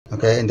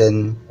Okay, and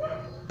then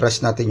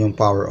press natin yung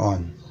power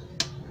on.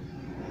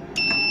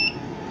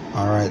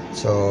 Alright,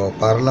 so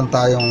para lang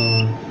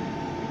tayong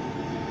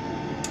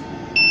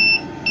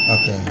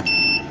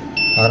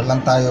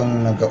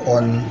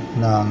nag-on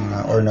ng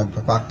or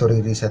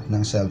nagpa-factory reset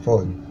ng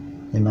cellphone.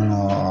 Yung mga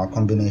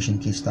combination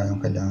keys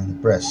tayong kailangan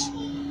i-press.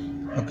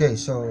 Okay,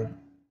 so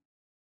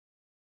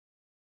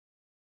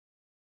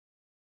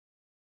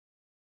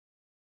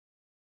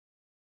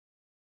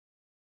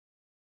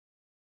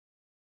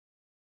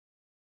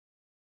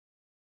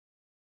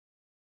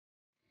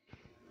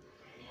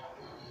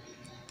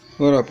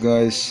what up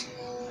guys?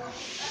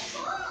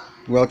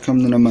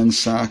 Welcome na naman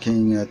sa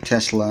aking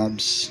test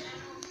labs.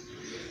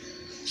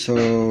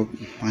 So,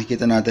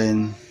 makikita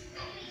natin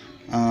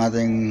ang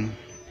ating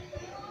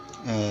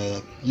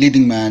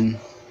leading man,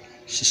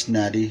 si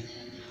Snadi,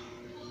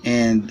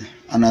 and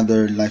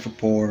another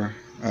Lifepo4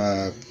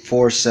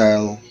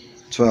 4-cell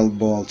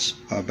 12 volts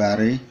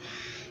battery.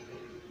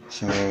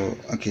 So,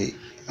 okay,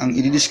 ang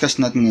i-discuss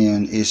natin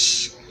ngayon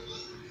is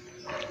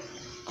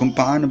kung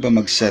paano ba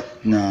mag-set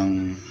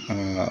ng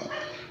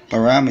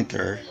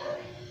parameter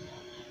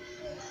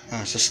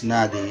sa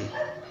Snadi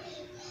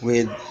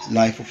with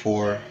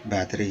Lifepo4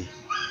 battery.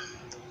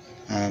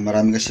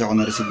 Marami kasi ako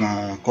na-receive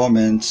mga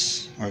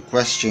comments or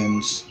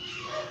questions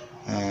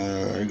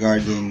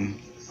regarding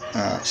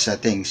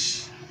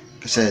settings.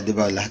 Kasi 'di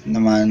ba lahat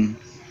naman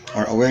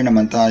or aware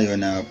naman tayo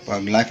na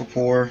pag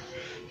Lifepo4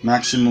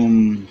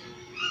 maximum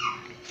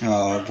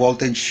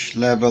voltage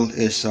level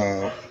is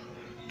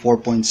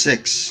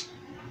 4.6.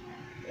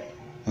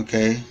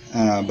 Okay,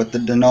 but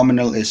the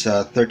nominal is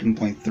 13.3,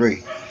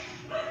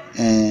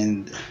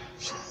 and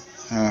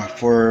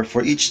for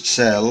each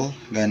cell,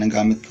 gaya ng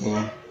gamit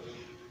ko,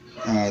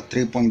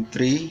 3.3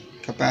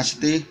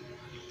 capacity,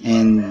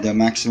 and the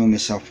maximum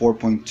is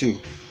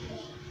 4.2.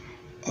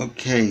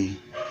 Okay,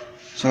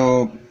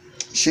 so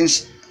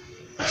since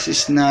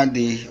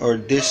Snadi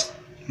or this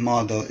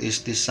model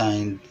is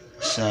designed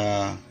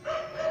sa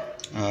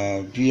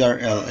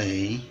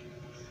VRLA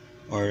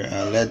or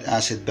lead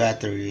acid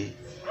battery,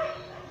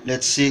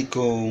 let's see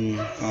kung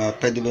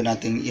pwede ba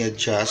nating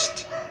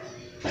i-adjust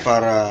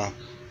para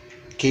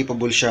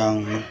capable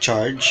siyang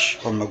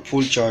mag-charge or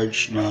mag-full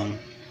charge ng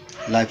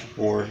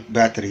Lifepo4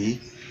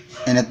 battery,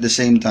 and at the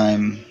same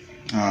time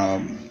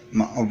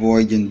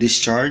ma-avoid yung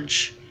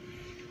discharge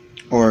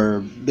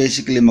or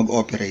basically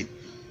mag-operate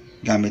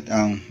gamit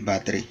ang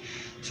battery.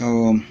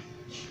 So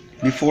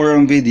before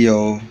ang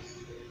video,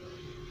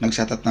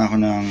 nag-setup na ako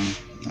ng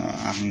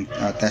aking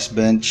test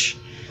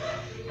bench.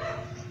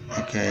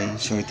 Okay,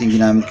 so ito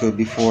yung ginamit ko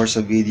before sa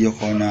video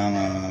ko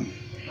ng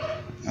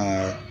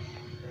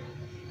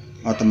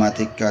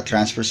automatic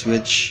transfer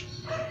switch.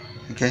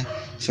 Okay,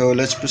 so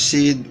let's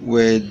proceed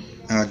with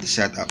the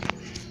setup.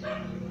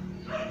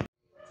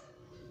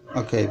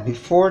 Okay,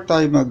 before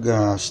tayo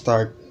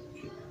mag-start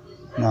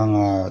ng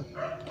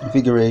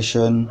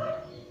configuration,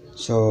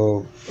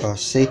 so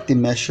safety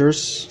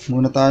measures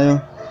muna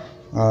tayo.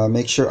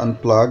 Make sure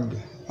unplug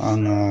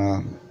ang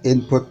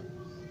input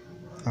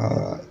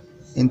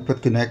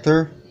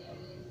connector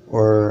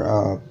or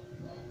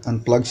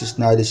unplug si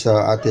Snadi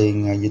sa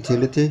ating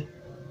utility.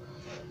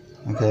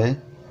 Okay,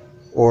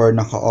 or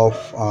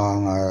naka-off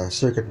ang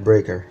circuit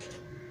breaker.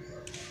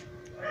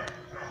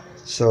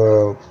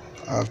 So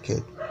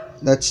okay,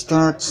 let's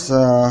start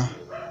sa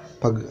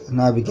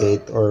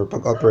pag-navigate or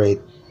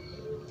pag-operate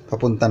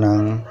papunta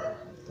ng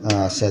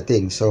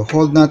settings. So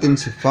hold natin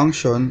si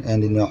function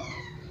and then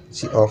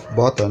si off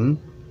button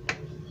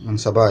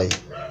ng sabay.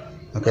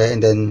 Okay,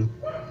 and then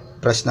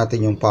press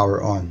natin yung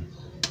power on.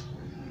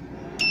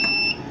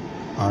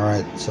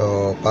 Alright,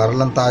 so para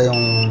lang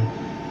tayong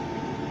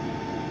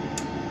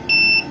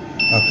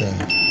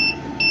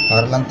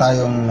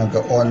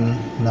nag-on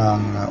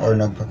ng or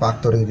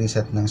nagpa-factory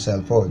reset ng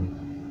cellphone.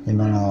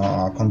 Yung mga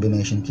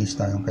combination keys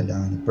tayong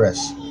kailangan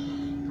i-press.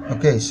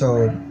 Okay,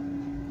 so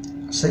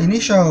sa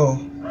initial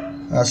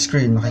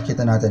screen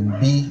makikita natin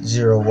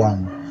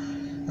B01.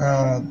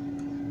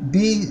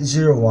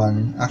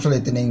 B01,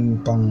 actually ito na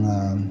yung pang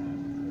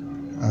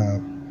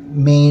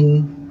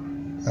main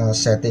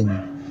setting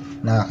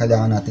na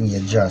kailangan nating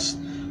i-adjust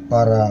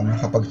para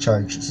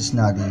makapag-charge si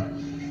Snadi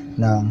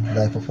ng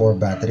Lifepo4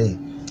 battery.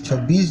 So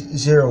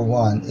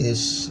B01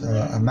 is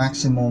a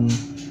maximum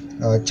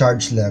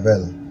charge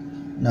level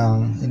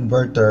ng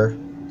inverter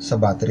sa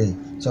battery.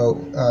 So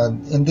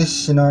in this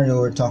scenario,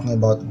 we're talking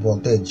about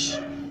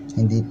voltage,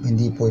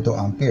 hindi po ito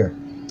ampere.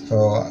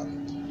 So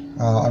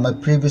on my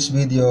previous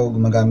video,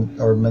 gumagamit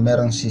or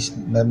meron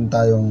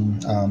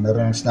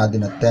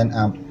Snadi na 10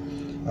 amp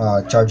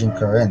charging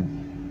current.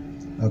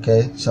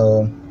 Okay,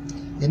 so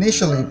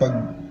initially pag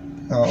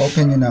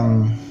open nyo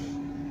ng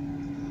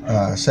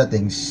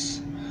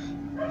settings,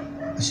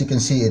 as you can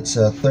see, it's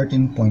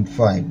 13.5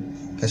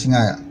 kasi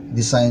nga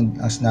designed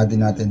ang Snadi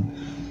natin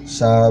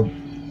sa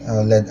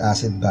lead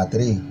acid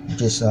battery, which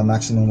is a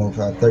maximum of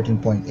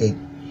 13.8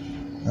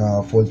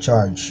 full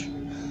charge.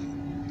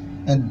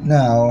 And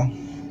now,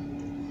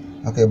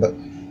 okay, but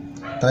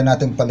try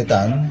natin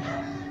palitan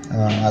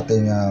ang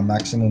ating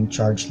maximum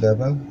charge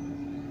level.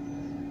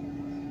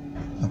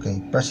 Okay,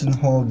 press and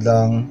hold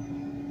lang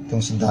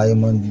itong si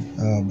diamond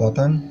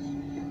button,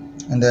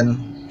 and then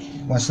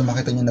once na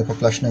makita nyo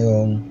nagpa-flash na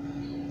yung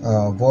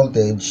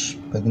voltage,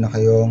 pwede na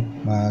kayong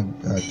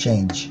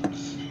mag-change.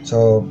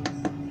 So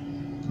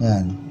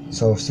yan,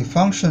 so si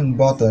function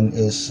button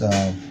is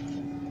if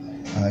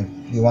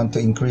you want to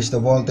increase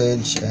the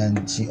voltage,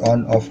 and si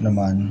on off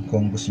naman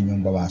kung gusto nyo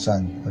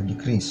bawasan or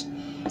decrease.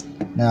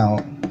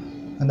 Now,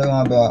 ano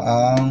nga ba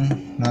ang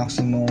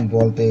maximum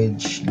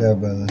voltage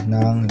level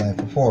ng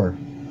Lifepo4?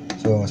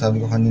 So sabi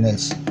ko kanina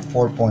it's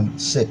 4.6.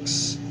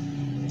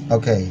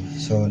 Okay,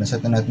 so naset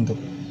na natin to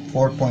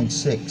 4.6.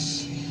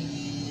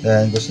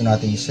 Then gusto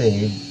natin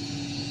i-save.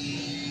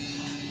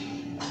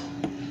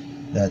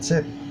 That's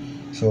it.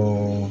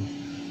 So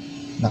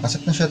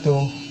nakaset na siya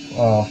to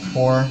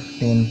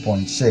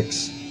 14.6.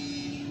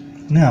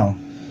 Now,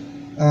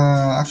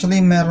 actually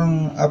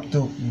merong up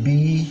to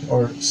B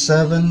or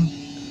 7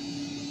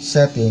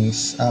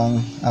 settings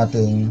ang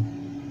ating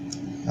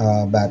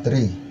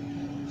battery.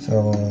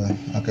 So,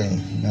 okay,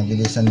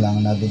 navigation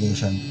lang,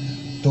 navigation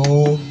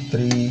 2,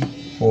 3,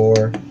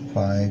 4,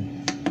 5,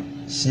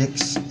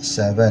 6,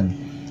 7.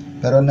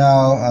 Pero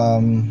now,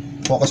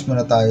 focus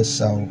muna tayo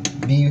sa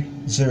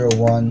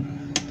B01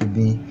 to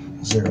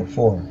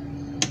B04.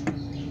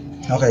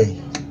 Okay,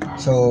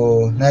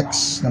 so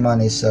next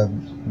naman is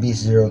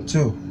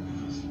B02.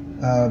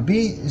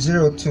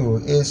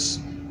 B02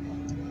 is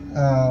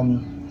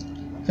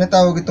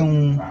tinatawag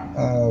itong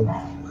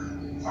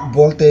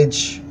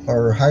voltage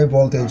or high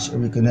voltage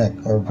reconnect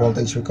or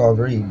voltage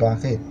recovery.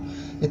 Bakit?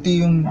 Ito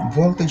yung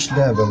voltage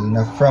level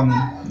na from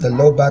the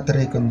low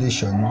battery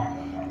condition,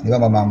 di ba,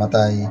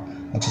 mamamatay,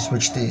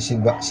 magsiswitch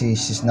si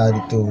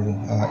Snadi to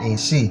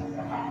AC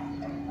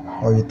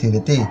or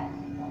utility,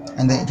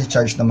 and then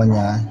i-charge naman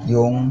niya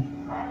yung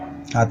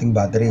ating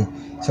battery.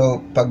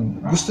 So pag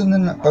gusto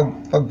na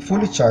pag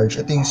fully charged,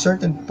 ito yung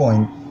certain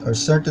point or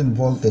certain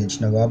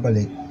voltage na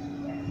babalik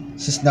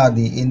si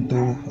Snadi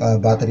into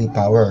battery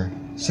power.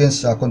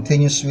 Since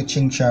continuous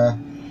switching siya,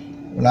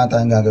 wala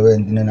tayong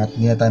gagawin, hindi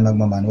na tayo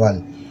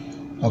magmamanual.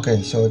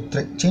 Okay, so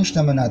change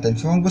naman natin.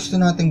 So kung gusto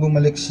nating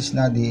bumalik si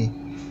Snadi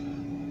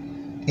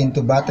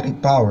into battery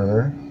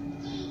power,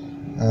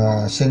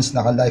 since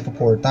naka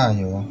Lifepo4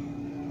 tayo,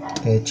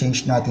 okay,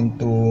 change natin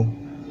to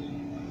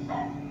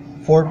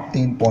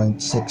 14.6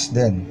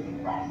 din.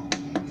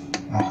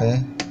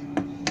 Okay,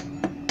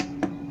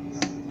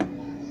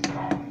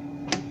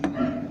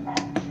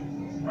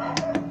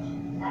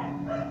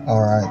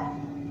 alright,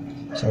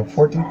 so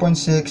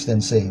 14.6,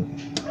 then save.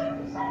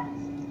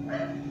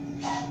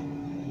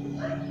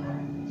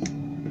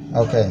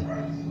 Okay,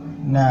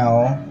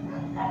 now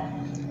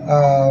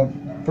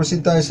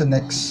proceed tayo sa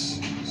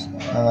next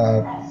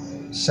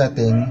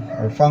setting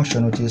or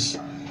function, which is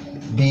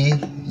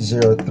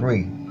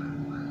B03.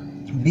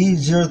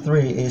 B03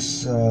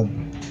 is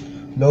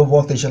low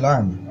voltage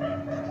alarm.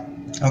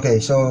 Okay,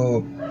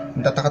 so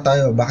magtataka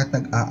tayo bakit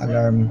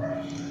nag-a-alarm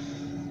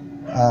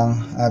ang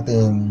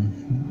ating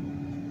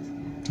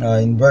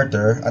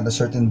inverter at a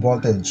certain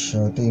voltage.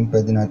 So ito yung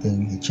pwede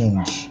natin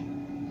i-change,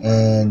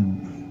 and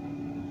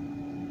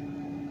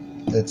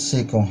let's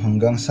see kung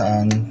hanggang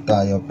saan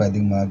tayo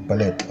pwedeng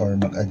magpalit or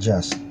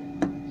mag-adjust.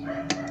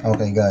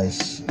 Okay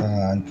guys,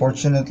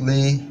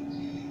 unfortunately,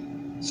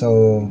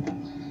 so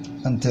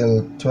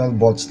until 12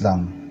 volts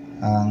lang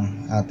ang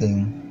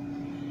ating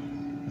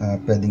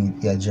pwedeng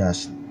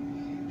i-adjust,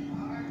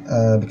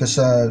 because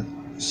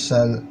sa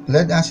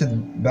lead acid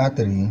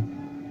battery,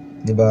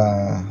 di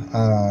ba,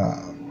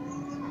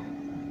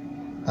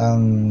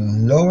 ang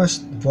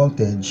lowest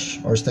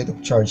voltage or state of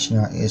charge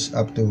niya is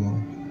up to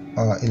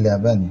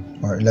 11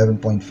 or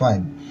 11.5.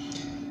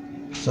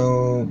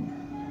 So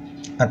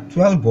at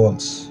 12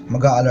 volts,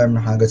 mag-a-alarm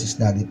na kagad si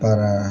Snadi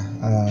para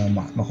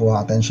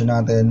makuha attention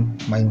natin,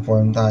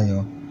 ma-inform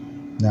tayo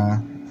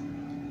na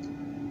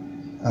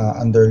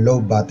under low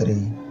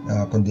battery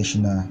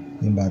condition na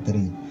yung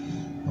battery.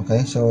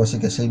 Okay, so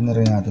sige, save na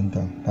rin natin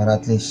to para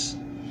at least,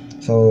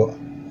 so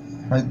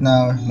right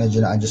now medyo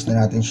na-adjust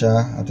na natin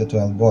siya up to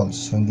 12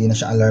 volts, so hindi na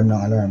siya alarm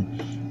ng alarm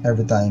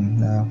every time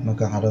na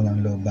magkakaroon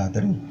ng low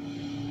battery.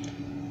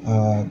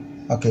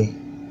 Okay,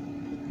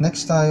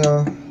 next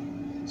tayo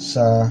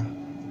sa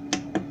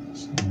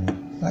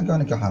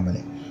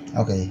nagkakamali.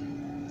 Okay,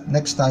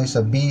 next tayo sa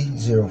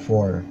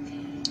B04.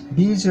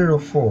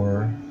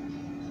 B04,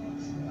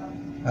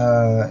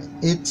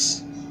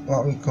 it's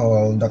what we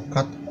call the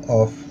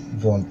cut-off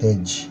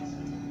voltage.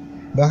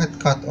 Bakit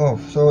cut-off?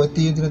 So ito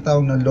yung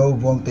tinatawag na low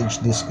voltage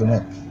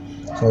disconnect.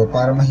 So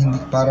para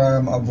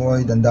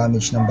ma-avoid ang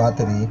damage ng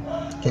battery,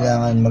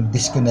 kailangan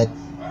mag-disconnect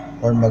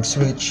or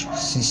mag-switch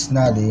si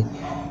Snadi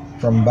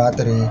from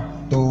battery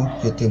to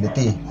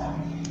utility.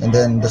 And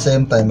then the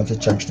same time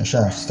magcha-charge na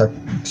siya, start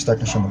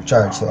na siya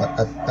mag-charge. So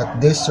at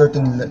this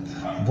certain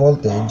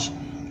voltage,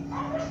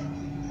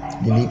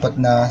 lilipat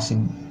na si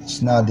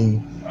Snadi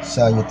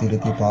sa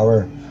utility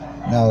power.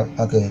 Now,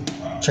 okay,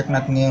 check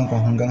natin ngayon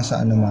kung hanggang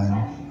saan naman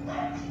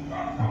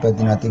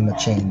pwede natin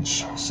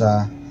ma-change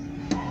sa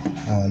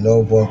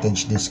low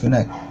voltage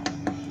disconnect.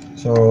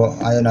 So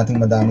ayaw nating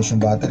madamage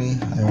yung battery,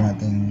 ayaw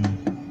nating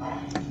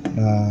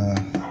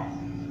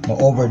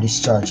ma-over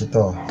discharge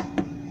ito.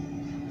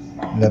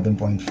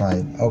 11.5.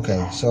 Okay,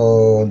 so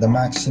the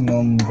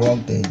maximum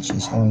voltage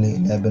is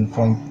only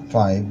 11.5,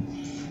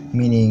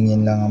 meaning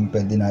yun lang ang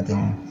pwede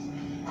nating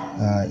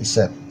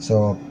iset.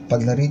 So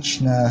pag na-reach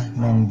na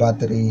ng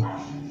battery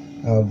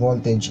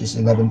voltage is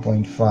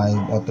 11.5,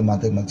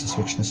 automatic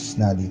magsiswitch na si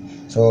Snadi.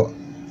 So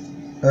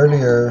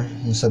earlier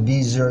yung sa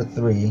B03,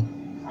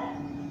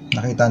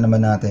 nakita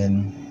naman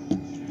natin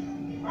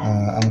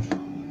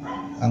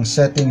ang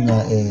setting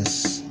niya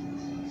is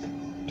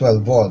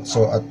 12 volts.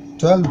 So at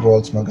 12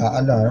 volts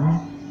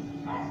mag-a-alarm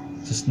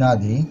si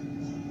Snadi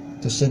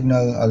to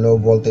signal a low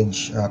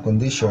voltage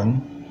condition,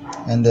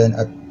 and then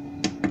at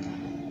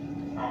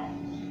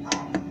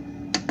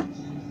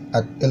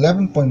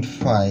 11.5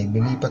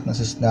 lilipat na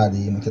si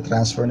Snadi,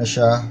 magta-transfer na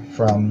siya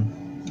from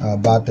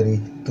battery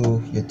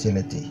to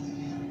utility.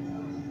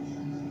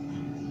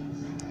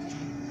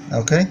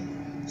 Okay,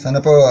 sana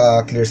po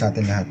clear sa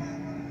atin lahat.